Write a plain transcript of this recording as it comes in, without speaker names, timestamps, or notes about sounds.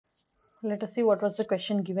Let us see what was the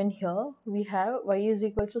question given here. We have y is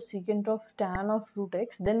equal to secant of tan of root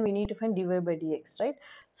x. Then we need to find dy by dx, right?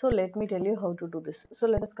 So let me tell you how to do this. So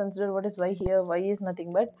let us consider what is y here. Y is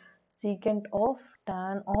nothing but secant of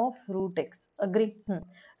tan of root x. Agree?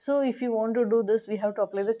 So if you want to do this, we have to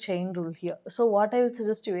apply the chain rule here. So what I will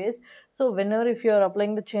suggest you is, so whenever if you are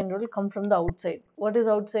applying the chain rule, come from the outside. What is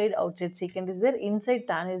outside? Outside secant is there, inside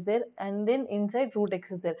tan is there, and then inside root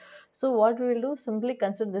x is there. So what we will do, simply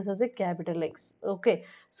consider this as a capital X. Okay.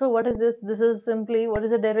 So what is this? This is simply, what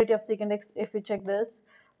is the derivative of secant x? If we check this,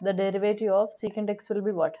 the derivative of secant x will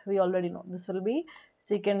be what? We already know. This will be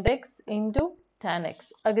secant x into tan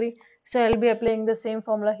x. Agree? So I'll be applying the same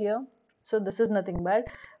formula here. So this is nothing but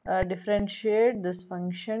differentiate this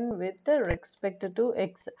function with respect to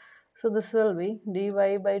x. So this will be dy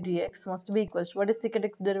by dx must be equals to, what is secant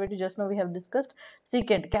x derivative? Just now we have discussed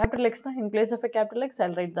secant capital X. In place of a capital X,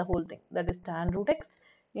 I'll write the whole thing. That is tan root x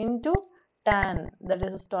into tan. That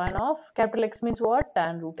is tan of capital X means what?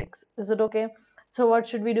 Tan root x. Is it okay? So what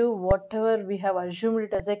should we do? Whatever we have assumed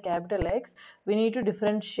it as a capital X, we need to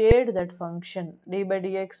differentiate that function d by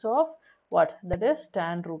dx of what? That is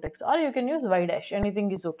tan root x, or you can use y dash.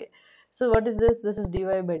 Anything is okay. So what is this? This is dy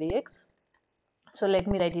by dx. So let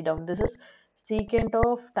me write it down. This is secant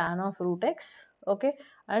of tan of root x. Okay,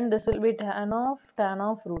 and this will be tan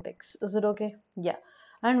of root x. Is it okay? Yeah.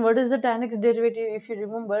 And what is the tan x derivative? If you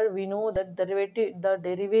remember, we know that the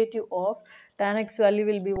derivative of tan x value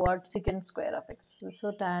will be what? Secant square of x.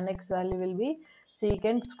 So tan x value will be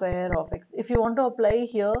secant square of x. If you want to apply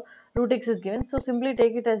here, root x is given, so simply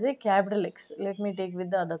take it as a capital X. Let me take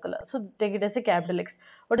with the other color. So take it as a capital X.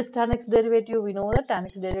 What is tan x derivative? We know that tan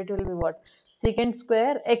x derivative will be what? Secant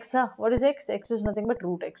square x. What is x? X is nothing but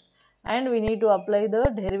root x. And we need to apply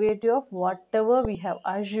the derivative of whatever we have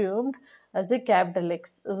assumed as a capital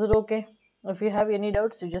X. Is it okay? If you have any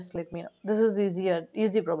doubts, you just let me know. This is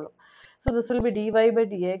easy problem. So this will be dy by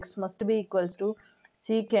dx must be equals to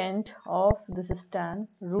secant of, this is tan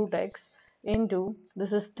root x, into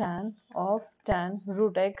this is tan of tan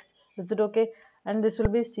root x. Is it okay? And this will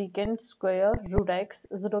be secant square root x.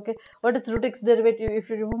 Is it okay? What is root x derivative? If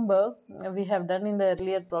you remember, we have done in the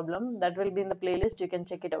earlier problem. That will be in the playlist. You can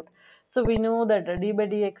check it out. So we know that d by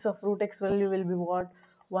dx of root x value will be what?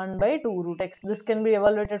 1 by 2 root x. This can be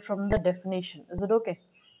evaluated from the definition. Is it okay?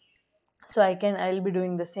 So I'll be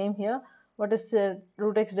doing the same here. What is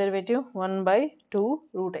root x derivative? 1 by 2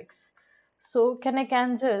 root x. So can I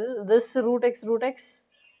cancel this root x?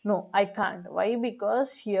 No, I can't. Why?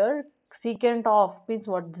 Because here secant of means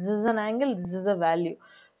what? This is an angle, this is a value.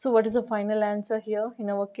 So what is the final answer here? In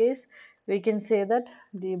our case, we can say that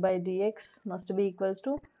d by dx must be equals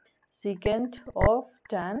to secant of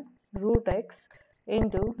tan root x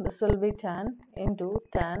into, this will be tan into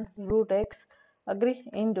tan root x, agree,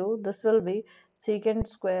 into this will be secant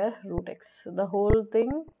square root x, the whole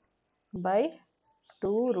thing by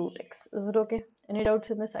 2 root x. Is it okay? Any doubts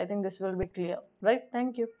in this? I think this will be clear, right?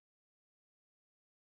 Thank you.